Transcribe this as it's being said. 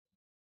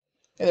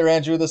Hey there,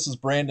 Andrew. This is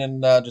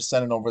Brandon, just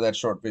sending over that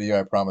short video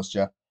I promised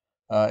you.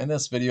 In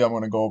this video, I'm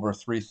going to go over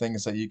three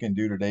things that you can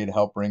do today to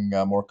help bring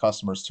more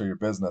customers to your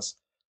business.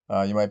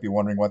 You might be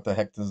wondering what the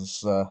heck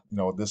does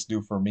this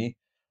do for me?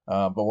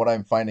 But what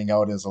I'm finding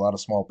out is a lot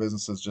of small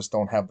businesses just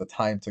don't have the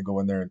time to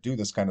go in there and do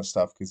this kind of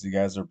stuff because you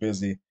guys are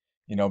busy,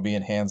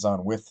 being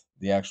hands-on with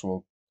the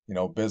actual,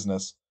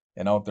 business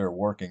and out there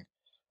working.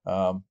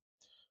 Um,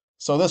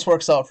 so this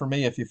works out for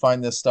me. If you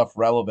find this stuff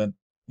relevant,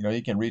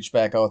 you can reach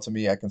back out to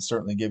me. I can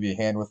certainly give you a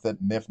hand with it.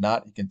 And if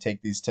not, you can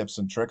take these tips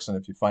and tricks, and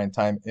if you find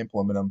time,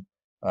 implement them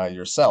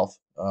yourself,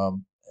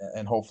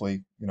 and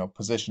hopefully,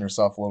 position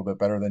yourself a little bit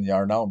better than you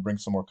are now and bring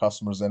some more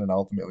customers in and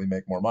ultimately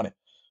make more money.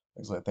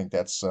 Because I think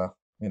that's,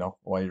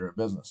 why you're in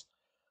business.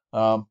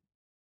 Um,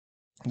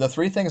 the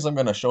three things I'm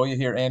going to show you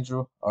here,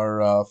 Andrew,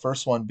 are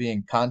first one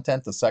being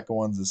content, the second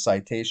one is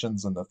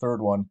citations, and the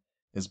third one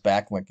is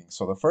backlinking.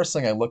 So the first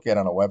thing I look at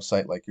on a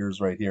website like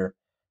yours right here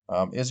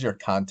is your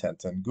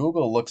content. And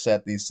Google looks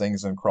at these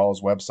things and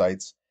crawls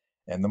websites.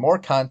 And the more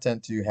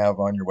content you have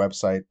on your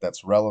website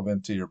that's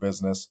relevant to your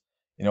business,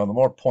 the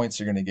more points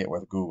you're going to get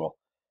with Google.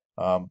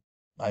 Um,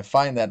 I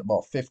find that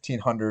about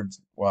 1,500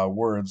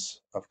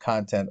 words of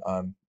content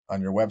on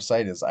your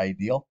website is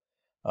ideal.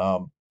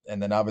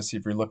 And then obviously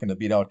if you're looking to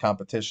beat out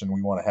competition,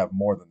 we want to have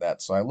more than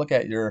that. So I look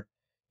at your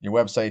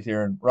website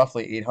here and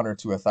roughly 800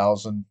 to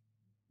 1,000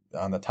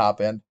 on the top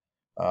end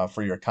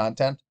for your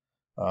content.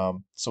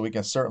 So we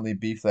can certainly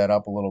beef that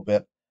up a little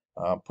bit.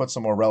 Put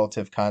some more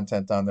relative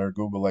content on there.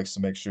 Google likes to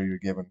make sure you're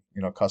giving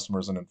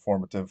customers an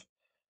informative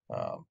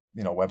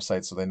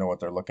website so they know what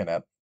they're looking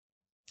at.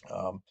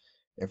 Um,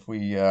 if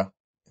we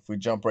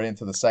jump right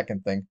into the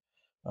second thing,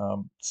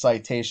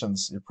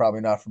 citations, you're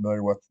probably not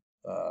familiar with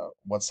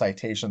what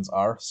citations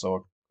are,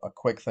 so a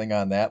quick thing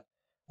on that.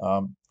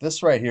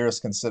 This right here is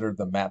considered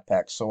the map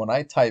pack. So when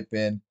I type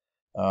in,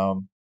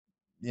 um,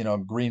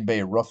 Green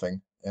Bay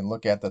Roofing and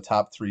look at the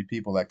top three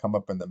people that come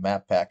up in the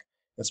map pack,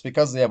 it's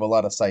because they have a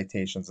lot of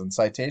citations. And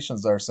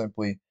citations are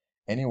simply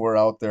anywhere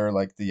out there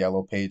like the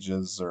Yellow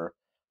Pages or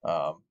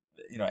um,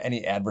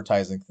 any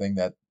advertising thing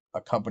that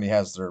a company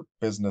has their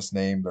business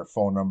name, their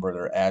phone number,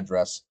 their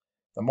address.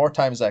 The more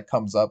times that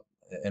comes up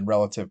in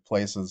relative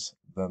places,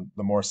 the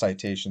more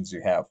citations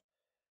you have.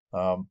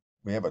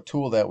 We have a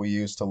tool that we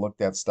use to look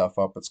that stuff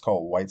up. It's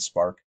called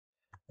WhiteSpark.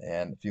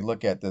 And if you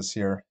look at this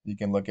here, you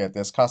can look at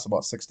this. Costs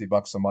about 60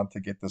 bucks a month to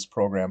get this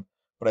program.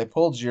 But I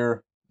pulled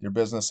your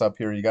business up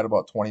here. You got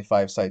about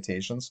 25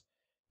 citations,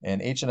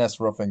 and H&S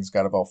Roofing's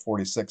got about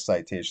 46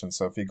 citations.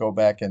 So if you go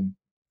back and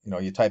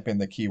you type in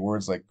the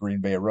keywords like Green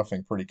Bay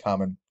Roofing, pretty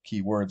common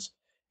keywords,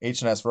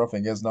 H&S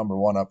Roofing is number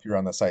one up here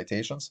on the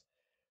citations.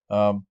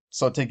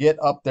 So to get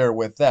up there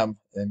with them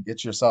and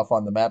get yourself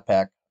on the map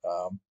pack,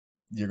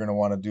 you're going to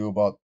want to do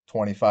about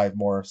 25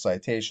 more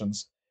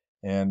citations,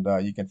 and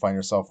you can find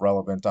yourself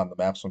relevant on the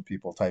maps when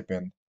people type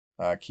in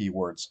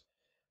keywords.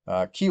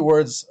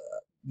 Keywords,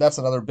 that's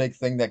another big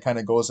thing that kind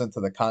of goes into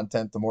the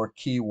content. The more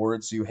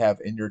keywords you have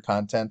in your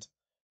content,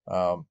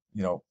 um,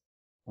 you know,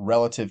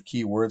 relative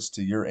keywords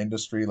to your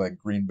industry, like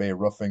Green Bay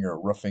Roofing or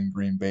Roofing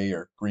Green Bay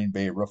or Green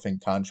Bay Roofing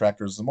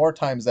Contractors, the more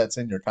times that's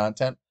in your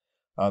content,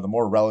 the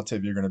more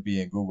relative you're going to be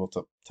in Google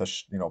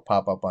to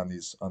pop up on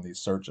these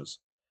searches.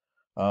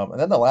 And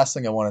then the last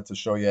thing I wanted to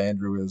show you,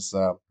 Andrew, is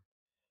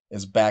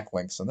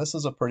backlinks, and this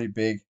is a pretty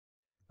big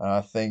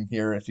thing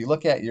here. If you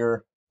look at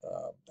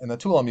and the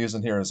tool I'm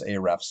using here is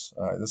Ahrefs.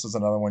 This is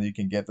another one you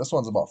can get. This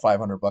one's about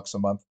 500 bucks a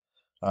month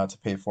to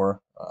pay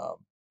for,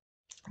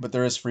 but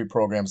there is free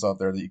programs out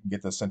there that you can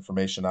get this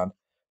information on.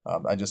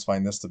 I just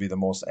find this to be the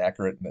most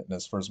accurate, and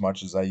as for as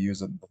much as I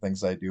use it and the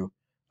things I do,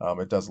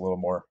 it does a little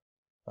more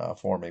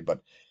for me.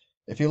 But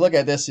if you look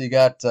at this, you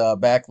got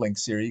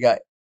backlinks here. You got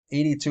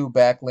 82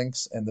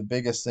 backlinks, and the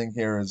biggest thing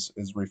here is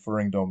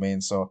referring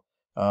domains. So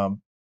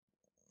um,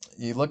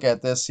 you look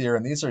at this here,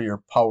 and these are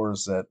your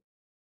powers that,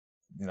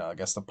 I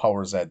guess the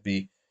powers that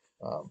be,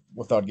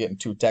 without getting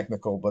too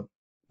technical, but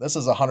this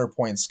is a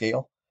 100-point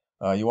scale.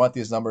 You want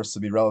these numbers to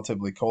be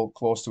relatively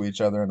close to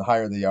each other, and the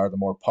higher they are, the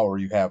more power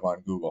you have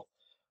on Google.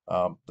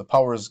 The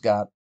power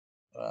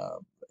uh,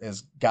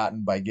 is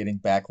gotten by getting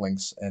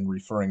backlinks and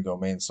referring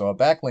domains. So a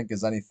backlink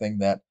is anything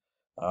that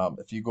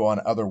if you go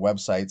on other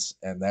websites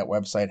and that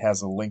website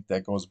has a link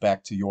that goes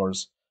back to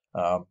yours,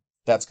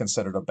 that's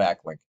considered a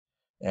backlink.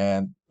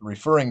 And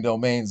referring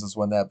domains is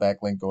when that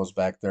backlink goes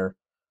back there.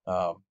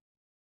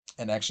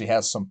 And actually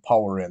has some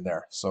power in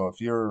there. So if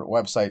your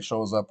website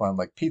shows up on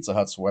like Pizza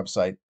Hut's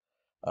website,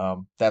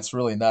 that's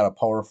really not a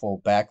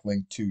powerful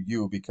backlink to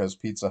you because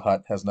Pizza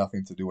Hut has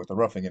nothing to do with the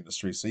roofing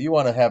industry. So you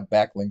want to have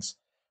backlinks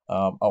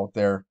out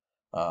there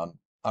on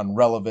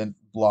relevant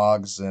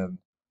blogs and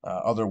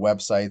other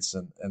websites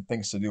and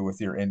things to do with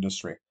your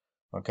industry.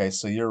 Okay,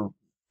 so you're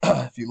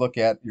if you look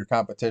at your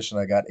competition,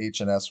 I got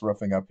H&S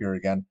Roofing up here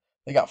again.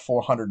 They got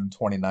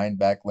 429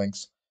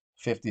 backlinks,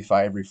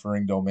 55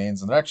 referring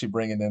domains, and they're actually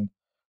bringing in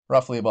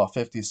roughly about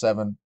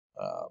 57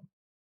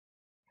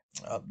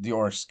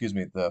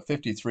 the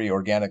 53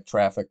 organic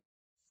traffic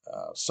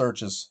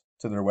searches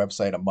to their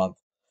website a month.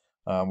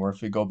 Where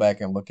if you go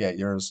back and look at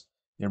yours,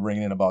 you're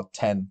bringing in about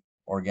 10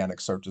 organic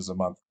searches a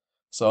month.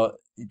 So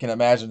you can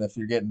imagine if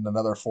you're getting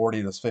another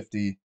 40 to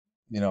 50,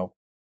 you know,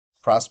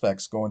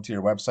 prospects going to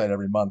your website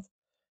every month,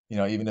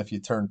 even if you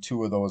turn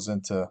two of those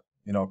into,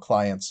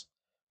 clients,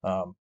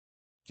 um,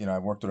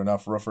 I've worked with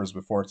enough roofers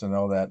before to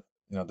know that,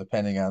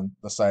 depending on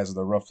the size of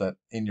the roof, that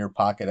in your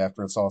pocket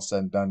after it's all said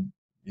and done,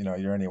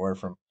 you're anywhere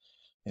from,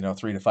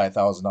 $3,000 to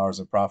 $5,000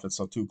 in profit.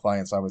 So two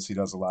clients obviously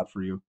does a lot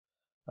for you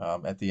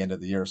at the end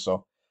of the year.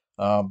 So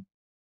um,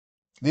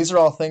 these are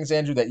all things,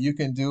 Andrew, that you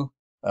can do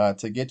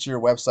to get your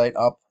website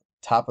up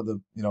top of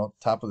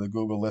the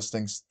Google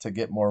listings to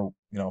get more,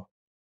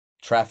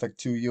 traffic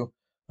to you.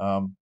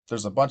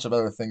 There's a bunch of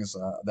other things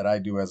that I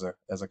do as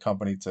a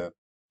company to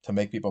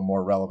make people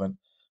more relevant,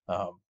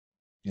 um,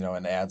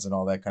 and ads and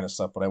all that kind of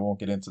stuff. But I won't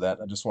get into that.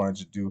 I just wanted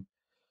to do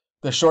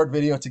the short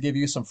video to give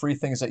you some free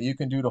things that you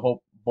can do to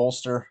help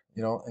bolster,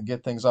 and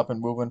get things up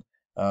and moving.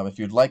 If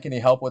you'd like any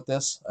help with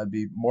this, I'd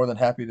be more than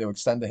happy to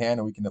extend a hand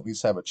and we can at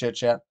least have a chit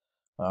chat.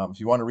 If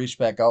you want to reach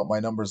back out, my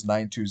number is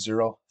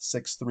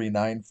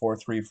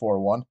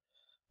 920-639-4341.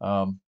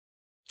 Um,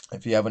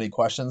 if you have any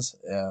questions,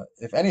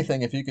 if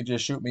anything, if you could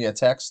just shoot me a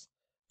text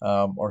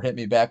or hit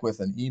me back with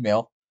an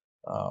email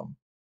um,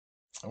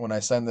 when I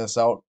send this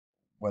out,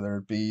 whether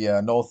it be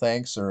no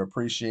thanks or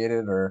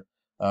appreciated or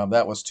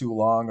that was too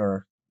long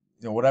or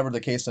whatever the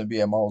case may be,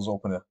 I'm always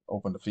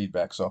open to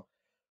feedback. So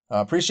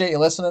appreciate you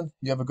listening.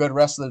 You have a good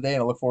rest of the day,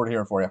 and I look forward to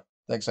hearing from you.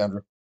 Thanks,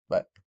 Andrew.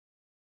 Bye.